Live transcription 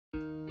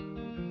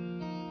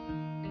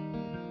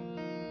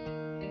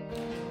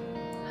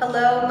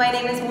Hello, my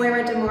name is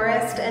Moira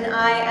DeMorist and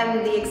I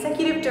am the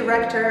Executive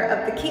Director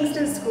of the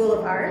Kingston School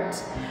of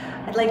Art.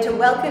 I'd like to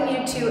welcome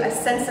you to A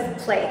Sense of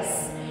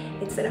Place.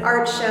 It's an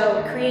art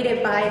show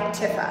created by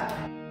TIFAA.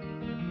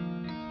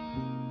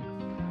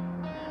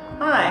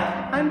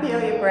 Hi, I'm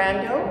Belia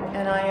Brando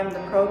and I am the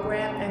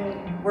Program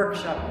and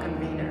Workshop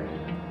Convener.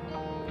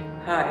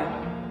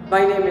 Hi,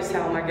 my name is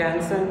Helma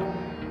Gansen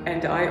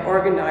and I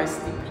organize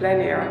the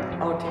plein air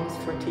outings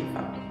for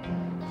TIFAA.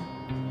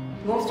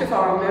 Most of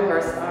our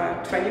members,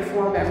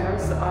 24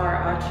 members, are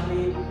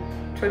actually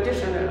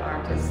traditional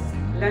artists,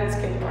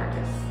 landscape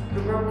artists.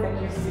 The work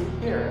that you see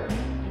here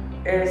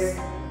is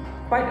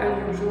quite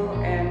unusual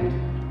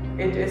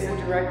and it is a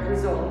direct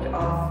result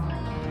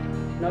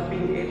of not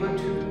being able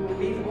to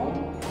leave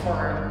home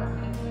for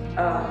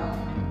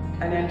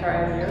an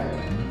entire year.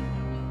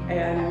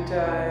 And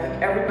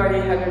everybody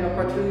had an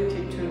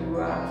opportunity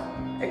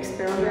to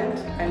experiment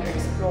and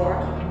explore.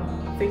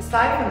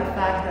 Aside from the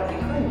fact that we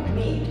couldn't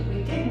meet,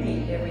 we did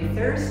meet every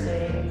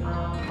Thursday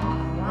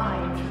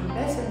online through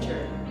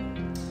Messenger.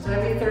 So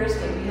every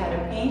Thursday we had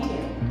a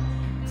painting.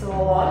 So a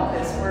lot of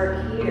this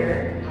work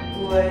here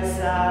was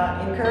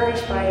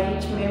encouraged by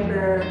each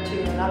member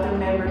to another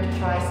member to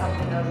try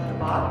something out of the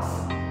box.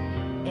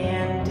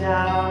 And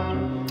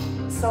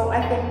so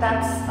I think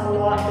that's a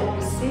lot that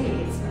you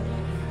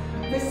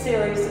see. This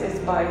series is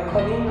by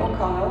Colleen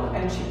O'Connell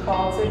and she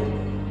calls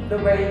it the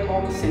Way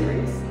Home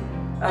series.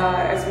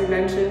 As we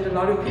mentioned, a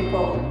lot of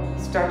people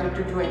started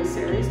to doing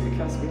series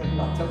because we have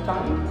lots of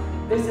time.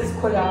 This is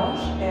collage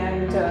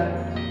and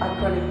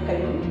acrylic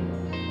painting.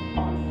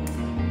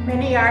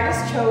 Many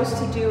artists chose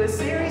to do a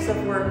series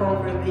of work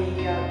over the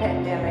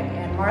pandemic,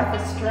 and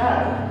Martha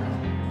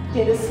Stroud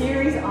did a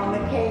series on the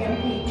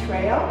KMP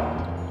Trail,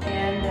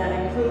 and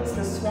that includes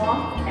the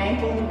Swamp,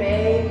 Anglin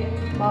Bay,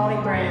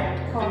 Molly Grant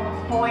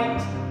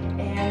Point,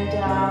 and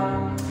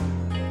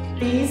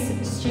these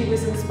she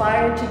was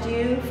inspired to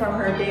do from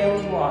her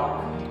daily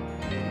walk.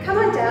 Come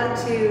on down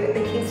to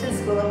the Kingston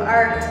School of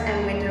Art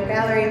and Window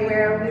Gallery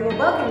where we will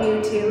welcome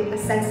you to A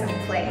Sense of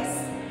Place.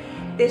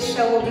 This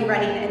show will be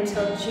running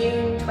until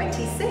June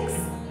 26th,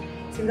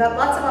 so you've got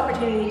lots of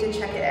opportunity to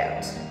check it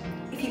out.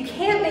 If you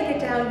can't make it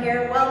down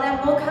here, well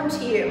then we'll come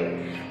to you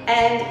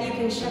and you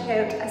can check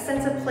out A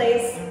Sense of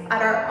Place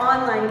at our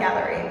online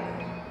gallery.